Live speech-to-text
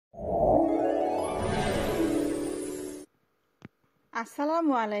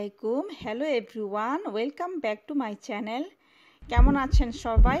আসসালামু আলাইকুম। Hello everyone, welcome back to my channel. কেমন আছেন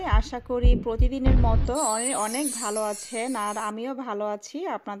সবাই? আশা করি প্রতিদিনের মতো অনেক অনেক ভালো আছেন, আর আমিও ভালো আছি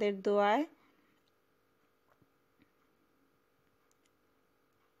আপনাদের দোয়ায়।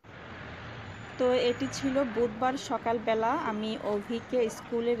 তো এটি ছিল বুধবার সকালবেলা, আমি অভিকে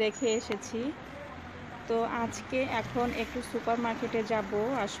স্কুলে রেখে এসেছি। তো আজকে এখন একটু সুপার মার্কেটে যাব,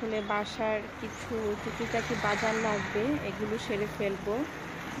 আসলে বাসার কিছু টুকিটাকি বাজার লাগবে, এগুলো সেরে ফেলবো।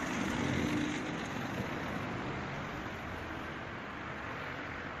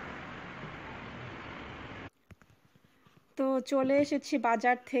 তো চলে এসেছি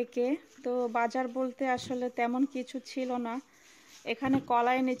বাজার থেকে। তো বাজার বলতে আসলে তেমন কিছু ছিল না। এখানে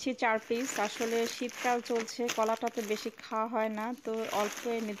কলা এনেছি 4 পিস। আসলে শীতকাল চলছে, কলাটা তো বেশি খাওয়া হয় না, তো অল্প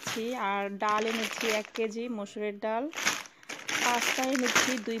এনেছি। আর ডাল এনেছি 1 কেজি মসুরের ডাল। পাস্তা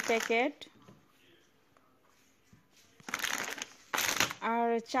এনেছি 2 প্যাকেট। আর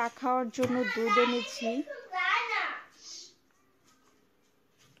চা খাওয়ার জন্য দুধ এনেছি।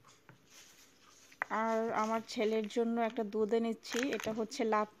 আর আমার ছেলের জন্য একটা দুধ এনেছি, এটা হচ্ছে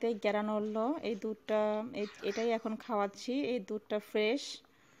লাত্তে গ্যারানোলো। এই দুধটা এটাই এখন খাওয়াচ্ছি, এই দুধটা ফ্রেশ।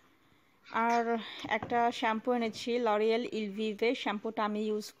 আর একটা শ্যাম্পু এনেছি, লরিয়েল ইলভিভে শ্যাম্পুটা আমি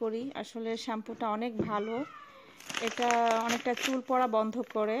ইউজ করি। আসলে শ্যাম্পুটা অনেক ভালো, এটা অনেকটা চুল পড়া বন্ধ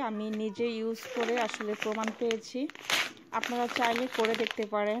করে। আমি নিজে ইউজ করে আসলে প্রমাণ পেয়েছি, আপনারা চাইলে করে দেখতে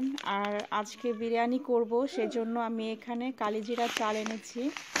পারেন। আর আজকে বিরিয়ানি করব, সেজন্য আমি এখানে কালিজিরা চাল এনেছি।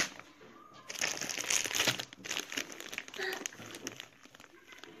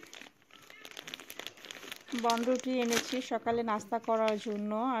 বনরুটি এনেছি সকালে নাস্তা করার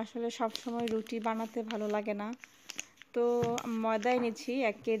জন্য। আসলে সব সময় রুটি বানাতে ভালো লাগে না, তো ময়দা এনেছি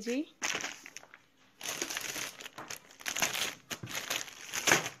 1 কেজি।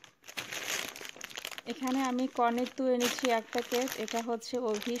 এখানে আমি কর্নেটো এনেছি 1 প্যাকেট, এটা হচ্ছে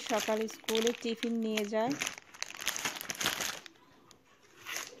অভি সকালে স্কুলে টিফিন নিয়ে যায়।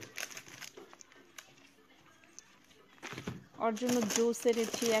 ওর জন্য জুস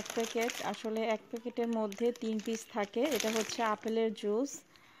এনেছি 1 প্যাকেট। আসলে 1 প্যাকেটের মধ্যে 3 পিস থাকে, এটা হচ্ছে আপেলের জুস।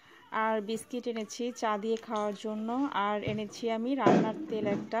 আর বিস্কিট এনেছি চা দিয়ে খাওয়ার জন্য। আর এনেছি আমি রান্নার তেল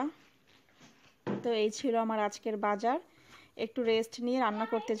একটা। তো এই ছিল আমার আজকের বাজার। একটু রেস্ট নিয়ে রান্না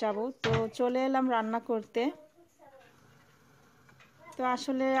করতে যাব, তো চলে এলাম রান্না করতে। তো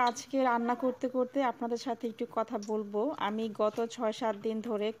আসলে আজকে রান্না করতে করতে আপনাদের সাথে একটু কথা বলবো। আমি গত 6-7 দিন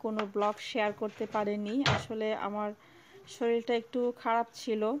ধরে কোনো ব্লগ শেয়ার করতে পারিনি, আসলে আমার শরীরটা একটু খারাপ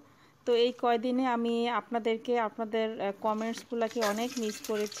ছিল। তো এই কয়দিনে আমি আপনাদের কমেন্টসগুলোকে অনেক মিস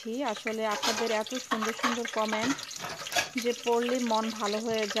করেছি। আসলে আপনাদের এত সুন্দর সুন্দর কমেন্ট যে পড়লে মন ভালো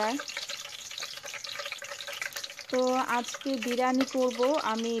হয়ে যায়। তো আজকে বিরিয়ানি করব।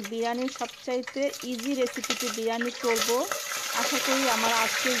 আমি বিরিয়ানির সবচাইতে ইজি রেসিপিতে বিরিয়ানি করব। আশা করি আমার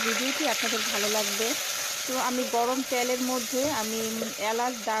আজকের ভিডিওটি আপনাদের ভালো লাগবে। তো আমি গরম তেলের মধ্যে আমি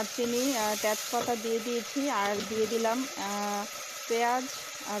এলাচ, দারচিনি, তেজপাতা দিয়ে দিয়েছি। আর দিয়ে দিলাম পেঁয়াজ,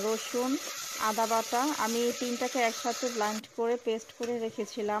 রসুন, আদা বাটা। আমি 3টাকে একসাথে ব্লেন্ড করে পেস্ট করে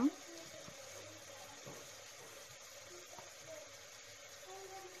রেখেছিলাম।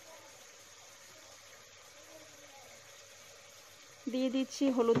 দিয়ে দিচ্ছি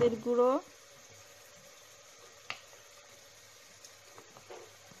হলুদের গুঁড়ো,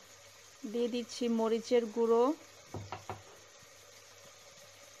 দিয়ে দিচ্ছি মরিচের গুঁড়ো,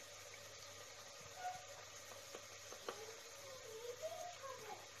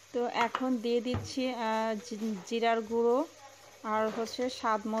 তো এখন দিয়ে দিচ্ছি জিরার গুঁড়ো, আর হচ্ছে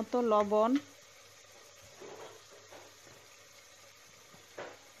স্বাদ মতো লবণ।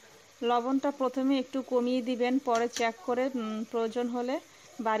 লবণটা প্রথমে একটু কমিয়ে দিবেন, পরে চেক করে প্রয়োজন হলে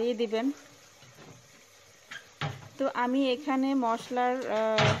বাড়িয়ে দিবেন। তো আমি এখানে মশলার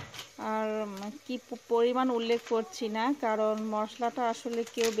আর কি পরিমাণ উল্লেখ করছি না, কারণ মশলাটা আসলে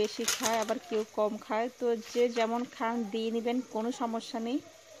কেউ বেশি খায় আবার কেউ কম খায়, তো যে যেমন খান দিয়ে নেবেন, কোনো সমস্যা নেই।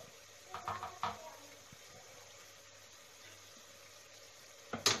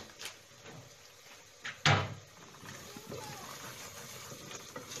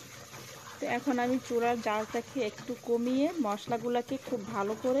 তো এখন আমি চুলার জালটাকে একটু কমিয়ে মশলাগুলোকে খুব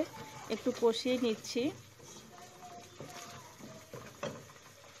ভালো করে একটু কষিয়ে নিচ্ছি।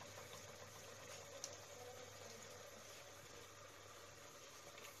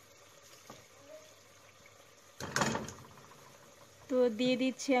 তো দিয়ে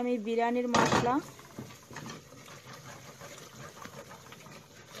দিচ্ছি আমি বিরিয়ানির মশলা।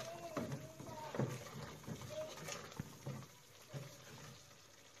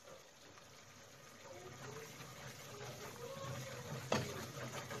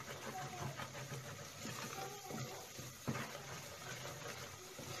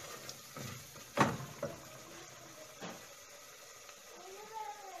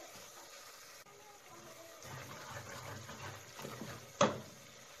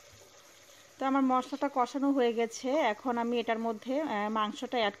 তো আমার মশলাটা কষানো হয়ে গেছে, এখন আমি এটার মধ্যে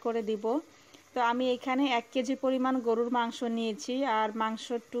মাংসটা অ্যাড করে দিব। তো আমি এখানে 1 কেজি পরিমাণ গরুর মাংস নিয়েছি, আর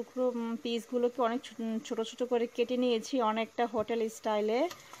মাংসর টুকরো পিসগুলোকে অনেক ছোট ছোট করে কেটে নিয়েছি, অনেকটা হোটেল স্টাইলে,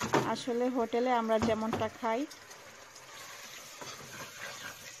 আসলে হোটেলে আমরা যেমনটা খাই।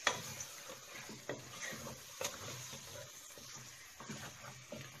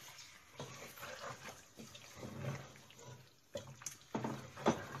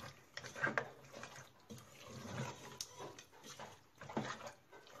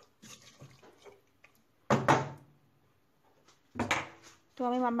 তো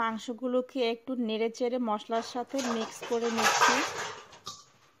আমি মাংসগুলোকে একটু নেড়ে চেড়ে মশলার সাথে মিক্স করে নিচ্ছি।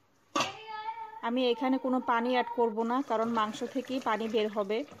 আমি এখানে কোনো পানি অ্যাড করব না, কারণ মাংস থেকেই পানি বের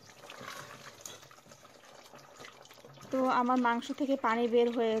হবে। তো আমার মাংস থেকে পানি বের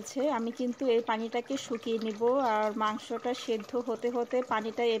হয়েছে, আমি কিন্তু এই পানিটাকে শুকিয়ে নিব, আর মাংসটা সেদ্ধ হতে হতে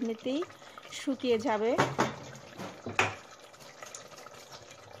পানিটা এমনিতেই শুকিয়ে যাবে।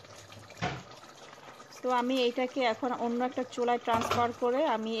 তো আমি এইটাকে এখন অন্য একটা চুলায় ট্রান্সফার করে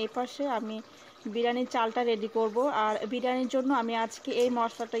আমি এই পাশে বিরিয়ানির চালটা রেডি করব। আর বিরিয়ানির জন্য আমি আজকে এই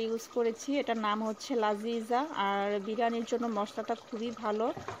মশলাটা ইউজ করেছি, এটার নাম হচ্ছে লাজিজা। আর বিরিয়ানির জন্য মশলাটা খুবই ভালো,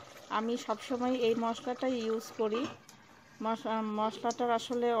 আমি সবসময় এই মশলাটা ইউজ করি। মশলাটার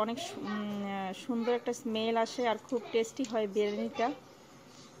আসলে অনেক সুন্দর একটা স্মেল আসে, আর খুব টেস্টি হয় বিরিয়ানিটা।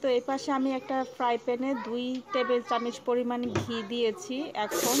 তো এই পাশে আমি একটা ফ্রাই প্যানে 2 টেবিল চামচ পরিমাণ ঘি দিয়েছি।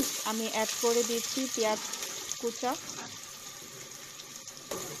 এখন আমি অ্যাড করে দিচ্ছি পেঁয়াজ কুচা।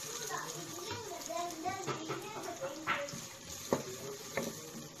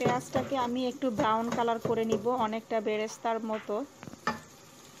 পেঁয়াজটাকে আমি একটু ব্রাউন কালার করে নিব, অনেকটা বেরেস্তার মতো।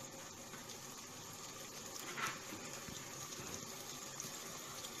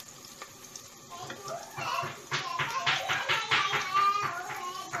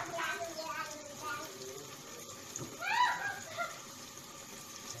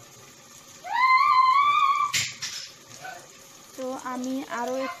 তো আমি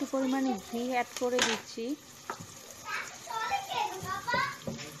আরও একটু পরিমাণে ঘি অ্যাড করে দিচ্ছি।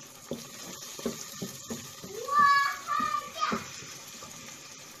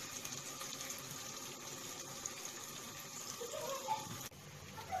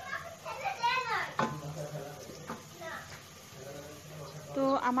 তো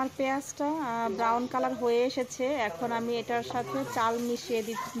আমার পেঁয়াজটা ব্রাউন কালার হয়ে এসেছে, এখন আমি এটার সাথে চাল মিশিয়ে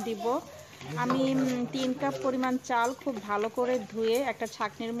দিব। আমি 3 কাপ পরিমাণ চাল খুব ভালো করে ধুয়ে একটা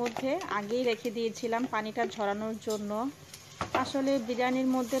ছাঁকনির মধ্যে আগেই রেখে দিয়েছিলাম পানিটা ঝরানোর জন্য। আসলে বিরিয়ানির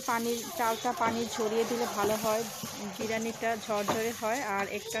মধ্যে চালটা পানি ঝরিয়ে দিলে ভালো হয়, বিরিয়ানিটা ঝরঝরে হয় আর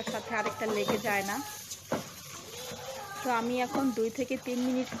একটার সাথে আরেকটা লেগে যায় না। তো আমি এখন 2 থেকে 3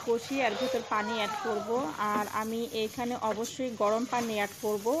 মিনিট কষিয়ে এর ভিতর পানি অ্যাড করব। আর আমি এখানে অবশ্যই গরম পানি অ্যাড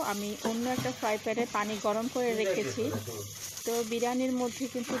করব, আমি অন্য একটা ফ্রাই প্যানে পানি গরম করে রেখেছি। তো বিরিয়ানির মধ্যে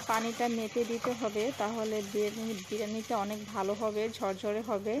কিন্তু পানিটা মেপে দিতে হবে, তাহলে বিরিয়ানিটা অনেক ভালো হবে, ঝরঝরে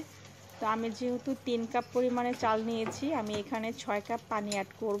হবে। তো আমি যেহেতু 3 কাপ পরিমাণে চাল নিয়েছি, আমি এখানে 6 কাপ পানি অ্যাড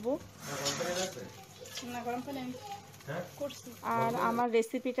করব। আর আমার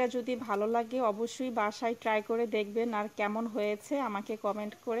রেসিপিটা যদি ভালো লাগে অবশ্যই বাসায় ট্রাই করে দেখবেন, আর কেমন হয়েছে আমাকে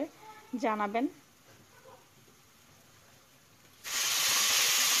কমেন্ট করে জানাবেন।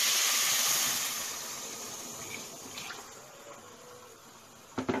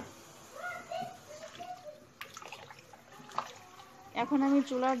 এখন আমি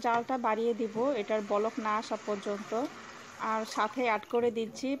চুলার জালটা বাড়িয়ে দিব এটার বলক না আসা পর্যন্ত, আর সাথে অ্যাড করে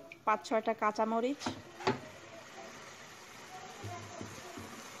দিচ্ছি 5-6টা কাঁচামরিচ।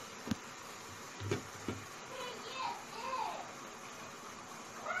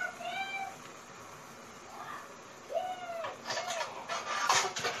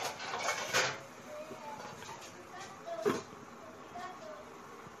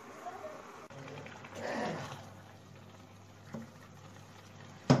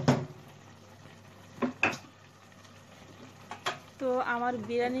 তো আমার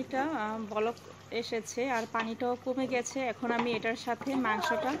বিরিয়ানিটা বলক এসেছে আর পানিটাও কমে গেছে, এখন আমি এটার সাথে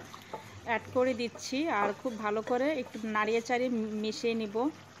মাংসটা অ্যাড করে দিচ্ছি আর খুব ভালো করে একটু নাড়িয়ে চাড়িয়ে মিশিয়ে নিব।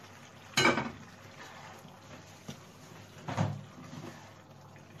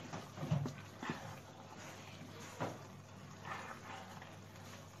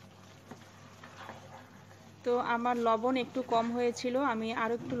 তো আমার লবণ একটু কম হয়েছিল, আমি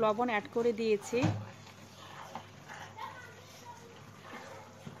আরও একটু লবণ অ্যাড করে দিয়েছি।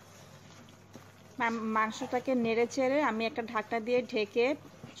 মাংসটাকে নেড়ে চেড়ে আমি একটা ঢাকনা দিয়ে ঢেকে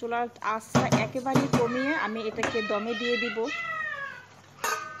চুলার আঁচটা একেবারেই কমিয়ে আমি এটাকে দমে দিয়ে দিব।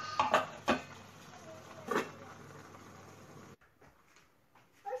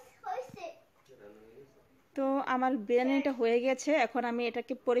 আমার বিরিয়ানিটা হয়ে গেছে, এখন আমি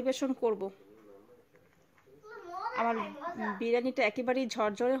এটাকে পরিবেশন করব। আমার বিরিয়ানিটা একেবারেই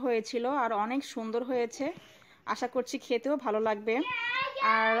ঝরঝরে হয়েছিল আর অনেক সুন্দর হয়েছে। আশা করছি খেতেও ভালো লাগবে।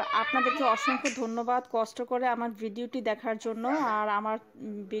 আর আপনাদেরকে অসংখ্য ধন্যবাদ কষ্ট করে আমার ভিডিওটি দেখার জন্য। আর আমার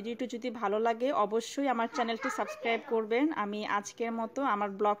ভিডিওটি যদি ভালো লাগে অবশ্যই আমার চ্যানেলটি সাবস্ক্রাইব করবেন। আমি আজকের মতো আমার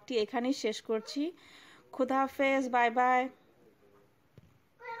ব্লগটি এখানেই শেষ করছি। খুদা হাফেজ, বাই বাই।